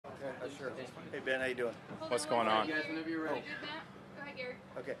Sure. Hey Ben, how you doing? What's going on? You guys, whenever you're ready. Go ahead, Gary.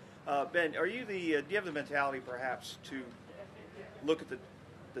 Okay, Ben, are you the? Do you have the mentality perhaps to look at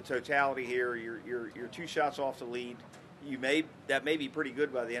the totality here? You're 2 shots off the lead. That may be pretty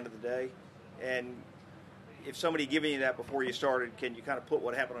good by the end of the day, and if somebody giving you that before you started, can you kind of put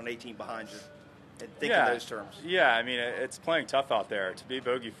what happened on 18 behind you and think in those terms? Yeah, I mean, it's playing tough out there. To be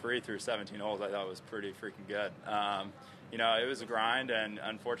bogey-free through 17 holes, I thought was pretty freaking good. You know, it was a grind, and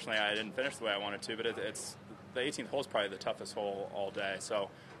unfortunately I didn't finish the way I wanted to, but it's the 18th hole is probably the toughest hole all day, so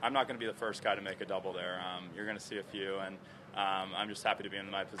I'm not going to be the first guy to make a double there. You're going to see a few, and I'm just happy to be in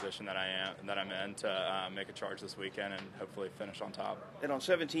my position that I'm in to make a charge this weekend and hopefully finish on top. And on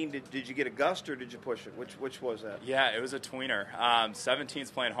 17, did you get a gust or did you push it? Which was that? Yeah, it was a tweener.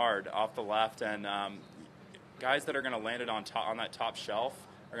 17's playing hard off the left, and guys that are going to land it on that top shelf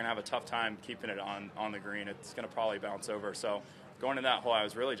are going to have a tough time keeping it on the green. It's going to probably bounce over. So going to that hole, I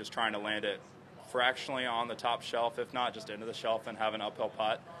was really just trying to land it fractionally on the top shelf, if not just into the shelf and have an uphill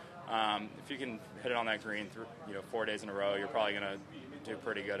putt. If you can hit it on that green 4 days in a row, you're probably going to do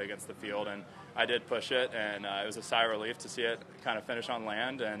pretty good against the field. And I did push it, and it was a sigh of relief to see it kind of finish on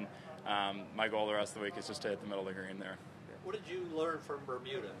land. And my goal the rest of the week is just to hit the middle of the green there. What did you learn from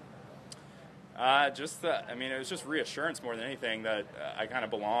Bermuda? I mean, it was just reassurance more than anything that I kind of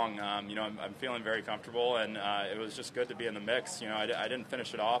belong. You know, I'm feeling very comfortable, and it was just good to be in the mix. You know, I didn't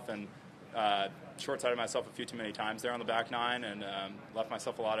finish it off, and short-sighted myself a few too many times there on the back nine, and left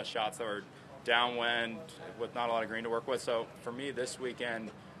myself a lot of shots that were downwind with not a lot of green to work with. So for me this weekend,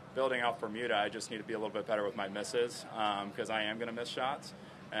 building off Bermuda, I just need to be a little bit better with my misses because I am going to miss shots.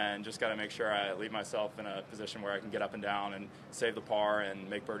 And just got to make sure I leave myself in a position where I can get up and down and save the par and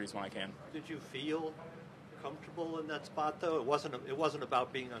make birdies when I can. Did you feel comfortable in that spot, though? It wasn't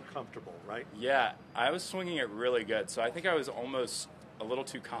about being uncomfortable, right? Yeah, I was swinging it really good. So I think I was almost a little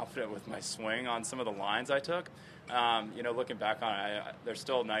too confident with my swing on some of the lines I took. You know, looking back on it, there's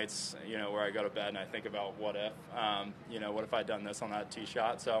still nights, you know, where I go to bed and I think about what if, you know, what if I'd done this on that tee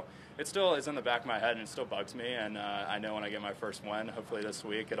shot. So it still is in the back of my head and it still bugs me. And I know when I get my first win, hopefully this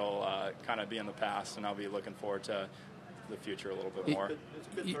week, it'll kind of be in the past and I'll be looking forward to the future a little bit more. It's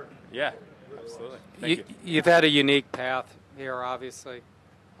a good learning. Yeah, absolutely. Thank you. You've had a unique path here, obviously.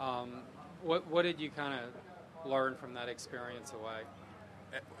 What did you kind of learn from that experience away?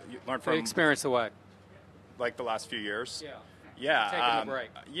 You learned from experience away. Like the last few years? Yeah. Yeah. Taking a break.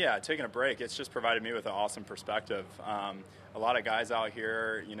 Yeah, taking a break. It's just provided me with an awesome perspective. A lot of guys out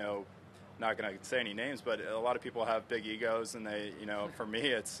here, you know, not going to say any names, but a lot of people have big egos, and they, you know, for me,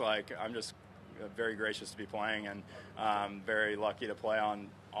 it's like I'm just very gracious to be playing, and very lucky to play on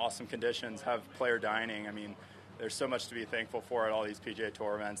awesome conditions, have player dining. I mean, there's so much to be thankful for at all these PGA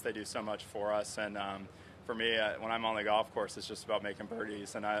Tour events. They do so much for us, and for me, when I'm on the golf course, it's just about making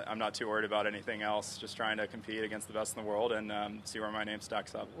birdies, and I'm not too worried about anything else, just trying to compete against the best in the world and see where my name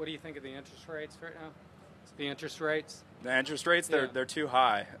stacks up. What do you think of the interest rates right now? The interest rates? The interest rates, they're too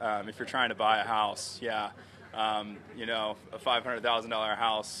high if you're trying to buy a house, yeah. You know, a $500,000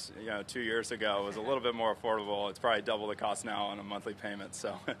 house, you know, 2 years ago was a little bit more affordable. It's probably double the cost now on a monthly payment.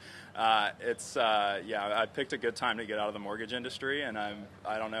 So yeah, I picked a good time to get out of the mortgage industry, and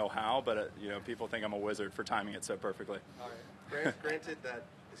I don't know how, but you know, people think I'm a wizard for timing it so perfectly. All right. Granted that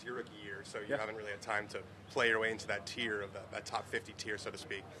it's your rookie year, so you haven't really had time to play your way into that tier of that top 50 tier, so to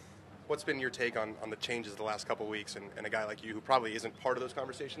speak. What's been your take on the changes the last couple of weeks, and a guy like you who probably isn't part of those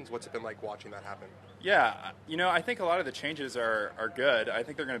conversations? What's it been like watching that happen? Yeah, you know, I think a lot of the changes are good. I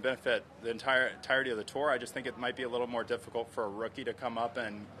think they're going to benefit the entirety of the tour. I just think it might be a little more difficult for a rookie to come up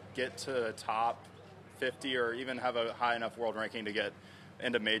and get to the top 50 or even have a high enough world ranking to get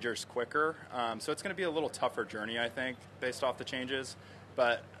into majors quicker. So it's going to be a little tougher journey, I think, based off the changes.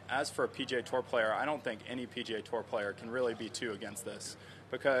 But as for a PGA Tour player, I don't think any PGA Tour player can really be too against this,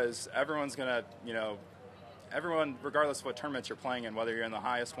 because everyone's going to, you know, everyone, regardless of what tournaments you're playing in, whether you're in the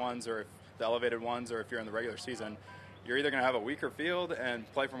highest ones or the elevated ones or if you're in the regular season, you're either going to have a weaker field and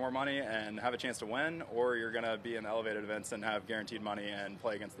play for more money and have a chance to win, or you're going to be in the elevated events and have guaranteed money and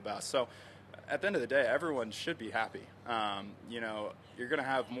play against the best. So at the end of the day, everyone should be happy. You know, you're going to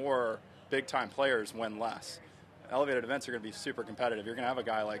have more big-time players win less. Elevated events are going to be super competitive. You're going to have a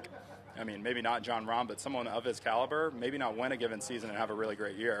guy like, I mean, maybe not John Rahm, but someone of his caliber, maybe not win a given season and have a really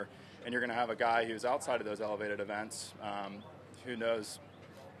great year. And you're going to have a guy who's outside of those elevated events, who knows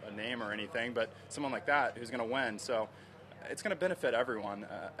a name or anything, but someone like that who's going to win. So it's going to benefit everyone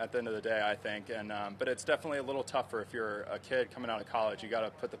at the end of the day, I think. And but it's definitely a little tougher if you're a kid coming out of college. You got to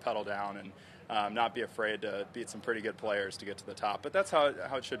put the pedal down and not be afraid to beat some pretty good players to get to the top. But that's how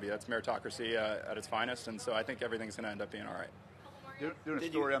it should be. That's meritocracy at its finest. And so I think everything's going to end up being all right. Doing a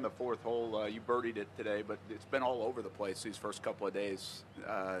story on the fourth hole. You birdied it today, but it's been all over the place these first couple of days.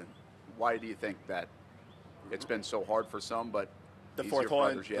 Why do you think that it's been so hard for some, but the easier fourth for hole,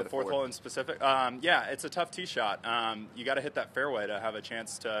 others? the fourth hole in specific? Yeah, it's a tough tee shot. You got to hit that fairway to have a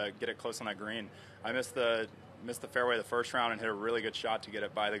chance to get it close on that green. I missed the fairway the first round and hit a really good shot to get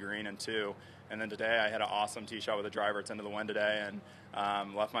it by the green in 2. And then today I had an awesome tee shot with a driver. It's into the wind today,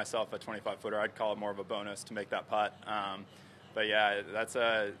 and left myself a 25-footer. I'd call it more of a bonus to make that putt. But yeah, that's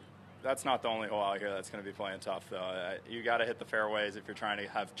not the only hole out here that's going to be playing tough, though. You got to hit the fairways if you're trying to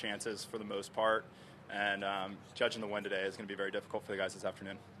have chances for the most part. And judging the wind today is going to be very difficult for the guys this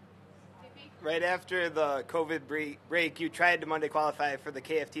afternoon. Right after the COVID break, you tried to Monday qualify for the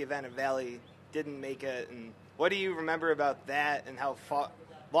KFT event in Valley, didn't make it. And what do you remember about that, and how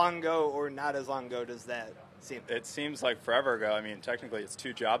long ago or not as long ago does that seem? It seems like forever ago. I mean, technically it's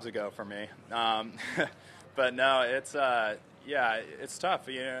 2 jobs ago for me. But no, it's it's tough.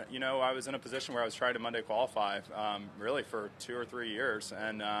 You know, I was in a position where I was trying to Monday qualify really for 2 or 3 years,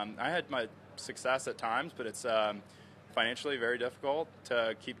 and I had my success at times, but it's financially very difficult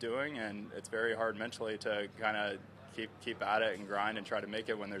to keep doing, and it's very hard mentally to kind of keep at it and grind and try to make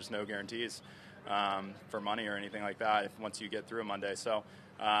it when there's no guarantees for money or anything like that once you get through a Monday. So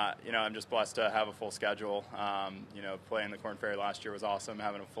you know, I'm just blessed to have a full schedule. You know, playing the Corn Ferry last year was awesome,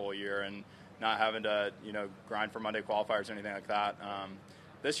 having a full year and not having to, you know, grind for Monday qualifiers or anything like that.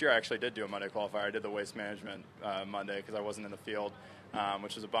 This year I actually did do a Monday qualifier. I did the waste management Monday because I wasn't in the field,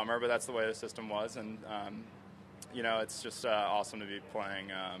 which was a bummer, but that's the way the system was. And, you know, it's just awesome to be playing,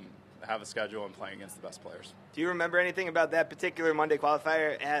 have a schedule and playing against the best players. Do you remember anything about that particular Monday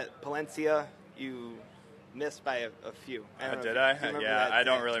qualifier at Palencia? You missed by a few. Did I? Yeah, I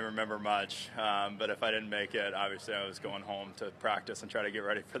don't really remember much. But if I didn't make it, obviously I was going home to practice and try to get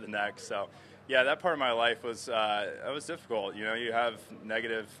ready for the next. So, yeah, that part of my life was it was difficult. You know, you have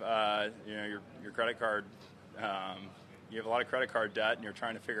negative, you know, your credit card. You have a lot of credit card debt, and you're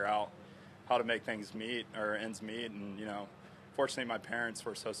trying to figure out how to make things meet or ends meet. And you know, fortunately, my parents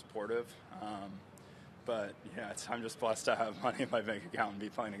were so supportive. But yeah, I'm just blessed to have money in my bank account and be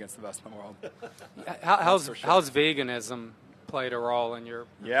playing against the best in the world. How's veganism played a role in your?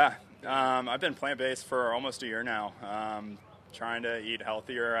 Yeah, I've been plant-based for almost a year now. Trying to eat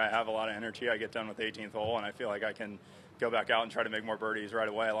healthier. I have a lot of energy. I get done with the 18th hole, and I feel like I can go back out and try to make more birdies right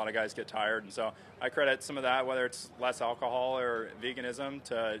away. A lot of guys get tired, and so I credit some of that, whether it's less alcohol or veganism,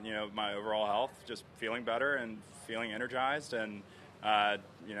 to, you know, my overall health, just feeling better and feeling energized. And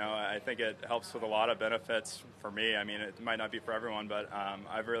you know, I think it helps with a lot of benefits for me. I mean, it might not be for everyone, but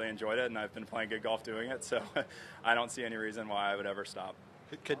I've really enjoyed it, and I've been playing good golf doing it, so I don't see any reason why I would ever stop.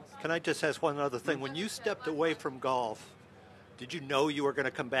 Can I just ask one other thing? When you stepped away from golf, did you know you were going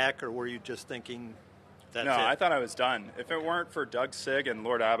to come back, or were you just thinking that's No, it? I thought I was done. If it weren't for Doug Sig and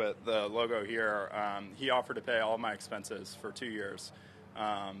Lord Abbott, the logo here, he offered to pay all of my expenses for 2 years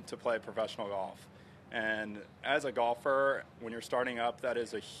to play professional golf. And as a golfer, when you're starting up, that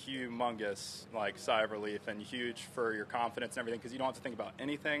is a humongous sigh of relief, and huge for your confidence and everything, because you don't have to think about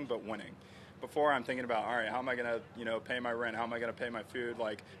anything but winning. Before, I'm thinking about, all right, how am I going to pay my rent? How am I going to pay my food?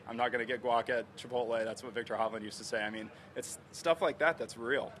 I'm not going to get guac at Chipotle. That's what Victor Hovland used to say. I mean, it's stuff like that that's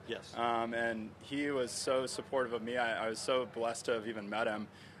real. Yes. And he was so supportive of me. I was so blessed to have even met him.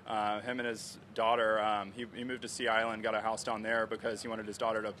 Him and his daughter, he moved to Sea Island, got a house down there because he wanted his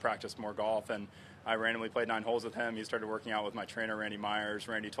daughter to practice more golf. And I randomly played 9 holes with him. He started working out with my trainer, Randy Myers.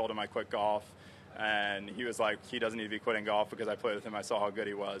 Randy told him I quit golf. And he was like, he doesn't need to be quitting golf because I played with him. I saw how good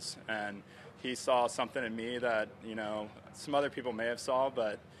he was. And he saw something in me that, some other people may have saw,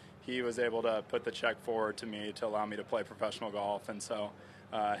 but he was able to put the check forward to me to allow me to play professional golf. And so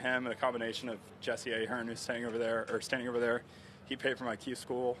him and a combination of Jesse Ahern, who's standing over there, he paid for my Q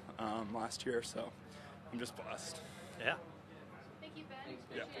school last year. So I'm just blessed. Yeah. Thank you, Ben.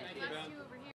 Yeah. Last two over here.